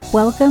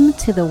Welcome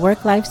to the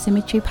Work-Life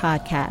Symmetry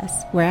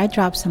Podcast, where I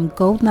drop some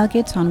gold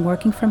nuggets on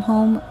working from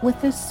home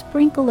with a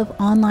sprinkle of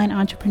online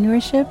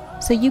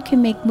entrepreneurship so you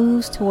can make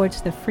moves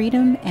towards the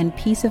freedom and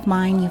peace of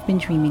mind you've been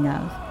dreaming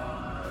of.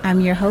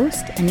 I'm your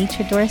host,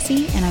 Anitra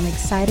Dorsey, and I'm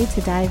excited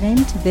to dive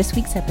into this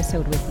week's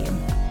episode with you.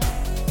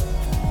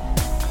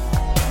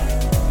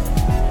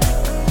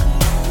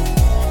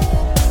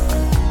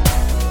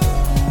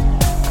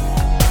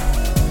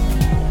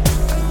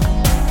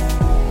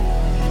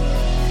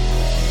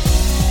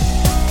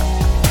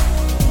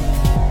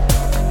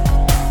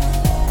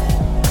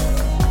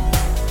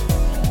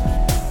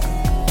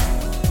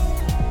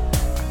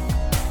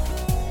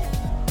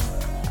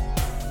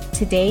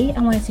 Today, I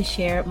wanted to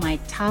share my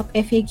top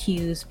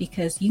FAQs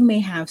because you may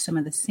have some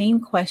of the same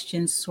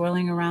questions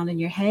swirling around in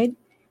your head,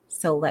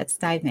 so let's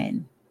dive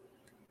in.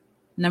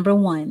 Number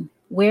 1,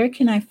 where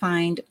can I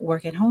find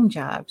work-at-home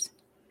jobs?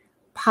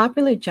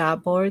 Popular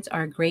job boards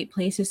are great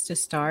places to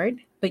start,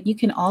 but you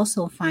can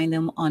also find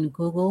them on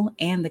Google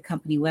and the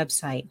company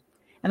website.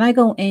 And I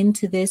go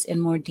into this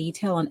in more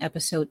detail on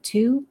episode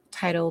 2,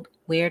 titled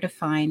Where to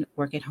Find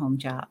Work-at-Home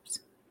Jobs.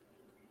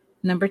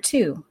 Number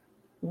 2,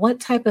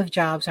 what type of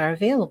jobs are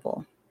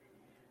available?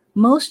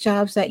 Most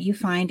jobs that you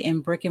find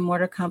in brick and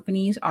mortar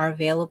companies are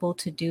available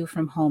to do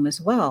from home as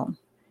well,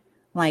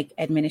 like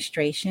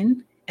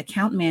administration,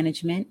 account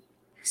management,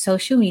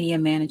 social media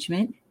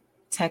management,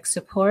 tech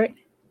support,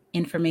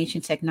 information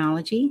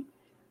technology,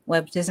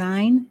 web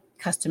design,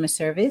 customer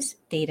service,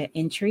 data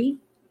entry,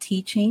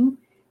 teaching,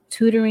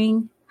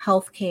 tutoring,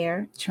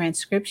 healthcare,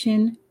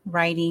 transcription,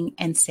 writing,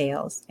 and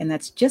sales. And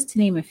that's just to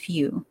name a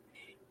few.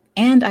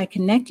 And I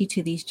connect you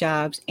to these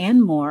jobs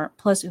and more,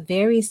 plus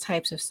various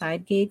types of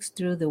side gigs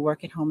through the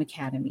Work at Home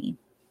Academy.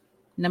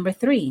 Number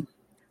 3,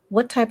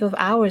 what type of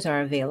hours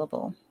are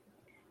available?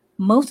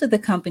 Most of the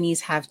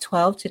companies have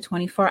 12 to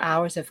 24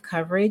 hours of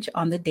coverage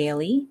on the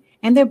daily,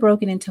 and they're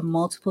broken into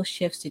multiple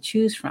shifts to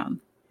choose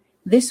from.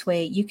 This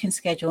way, you can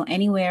schedule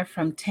anywhere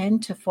from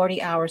 10 to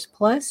 40 hours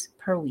plus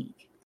per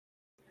week.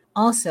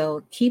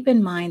 Also, keep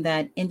in mind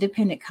that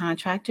independent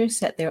contractors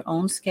set their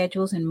own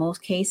schedules in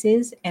most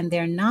cases, and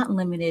they're not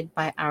limited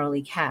by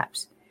hourly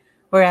caps,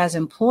 whereas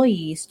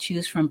employees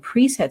choose from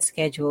preset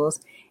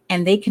schedules,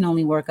 and they can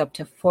only work up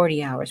to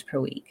 40 hours per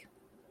week.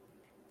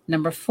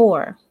 Number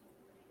 4,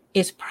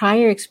 is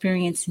prior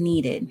experience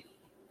needed?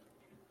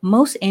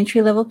 Most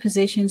entry-level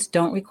positions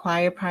don't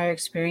require prior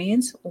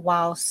experience,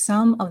 while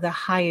some of the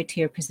higher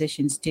tier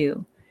positions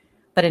do.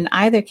 But in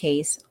either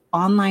case,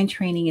 online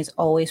training is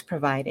always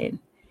provided.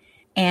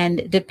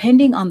 And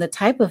depending on the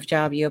type of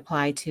job you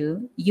apply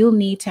to, you'll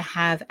need to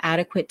have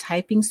adequate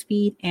typing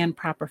speed and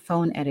proper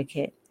phone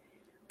etiquette.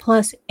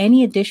 Plus,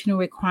 any additional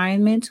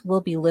requirements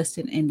will be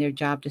listed in their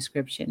job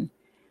description.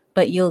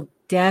 But you'll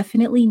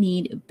definitely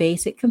need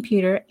basic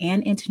computer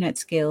and internet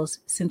skills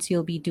since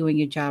you'll be doing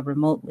your job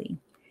remotely.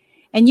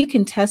 And you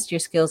can test your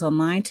skills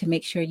online to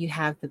make sure you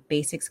have the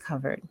basics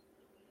covered.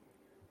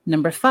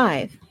 Number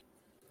 5,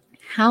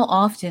 how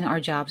often are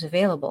jobs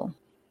available?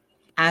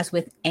 As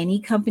with any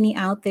company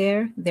out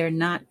there, they're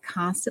not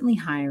constantly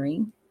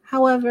hiring.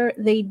 However,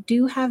 they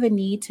do have a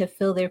need to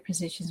fill their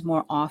positions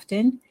more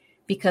often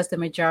because the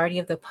majority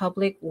of the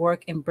public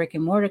work in brick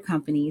and mortar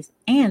companies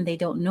and they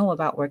don't know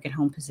about work at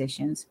home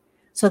positions.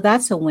 So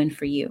that's a win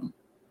for you.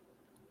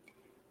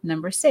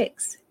 Number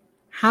 6,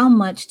 how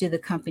much do the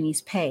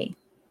companies pay?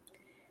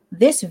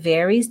 This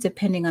varies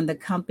depending on the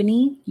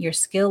company, your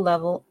skill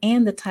level,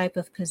 and the type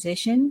of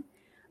position.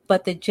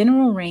 But the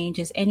general range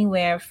is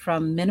anywhere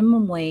from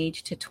minimum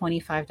wage to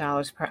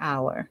 $25 per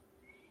hour.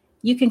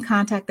 You can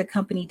contact the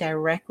company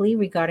directly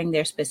regarding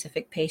their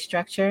specific pay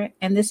structure,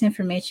 and this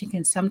information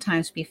can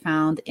sometimes be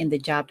found in the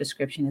job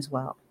description as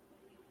well.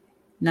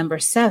 Number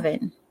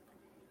 7,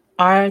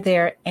 are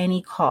there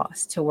any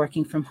costs to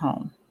working from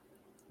home?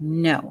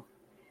 No.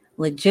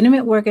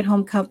 Legitimate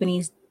work-at-home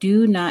companies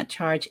do not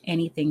charge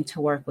anything to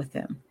work with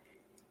them.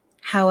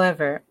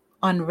 However,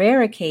 on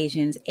rare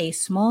occasions, a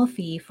small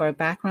fee for a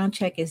background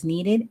check is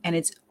needed, and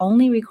it's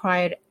only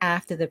required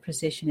after the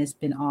position has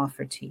been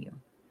offered to you.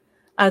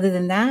 Other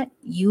than that,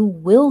 you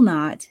will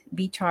not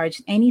be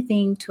charged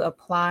anything to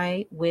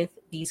apply with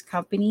these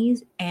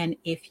companies, and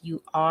if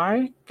you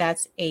are,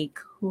 that's a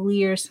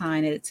clear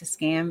sign that it's a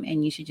scam,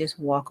 and you should just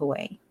walk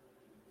away.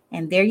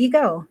 And there you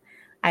go.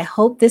 I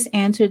hope this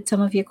answered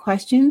some of your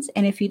questions,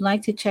 and if you'd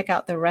like to check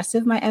out the rest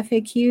of my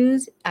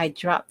FAQs, I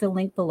dropped the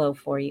link below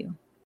for you.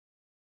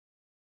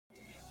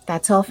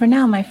 That's all for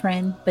now, my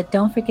friend, but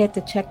don't forget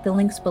to check the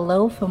links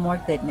below for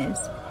more goodness.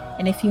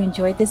 And if you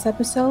enjoyed this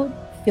episode,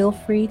 feel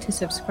free to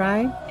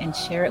subscribe and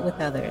share it with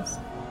others.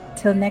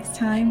 Till next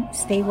time,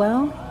 stay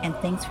well, and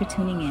thanks for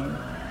tuning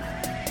in.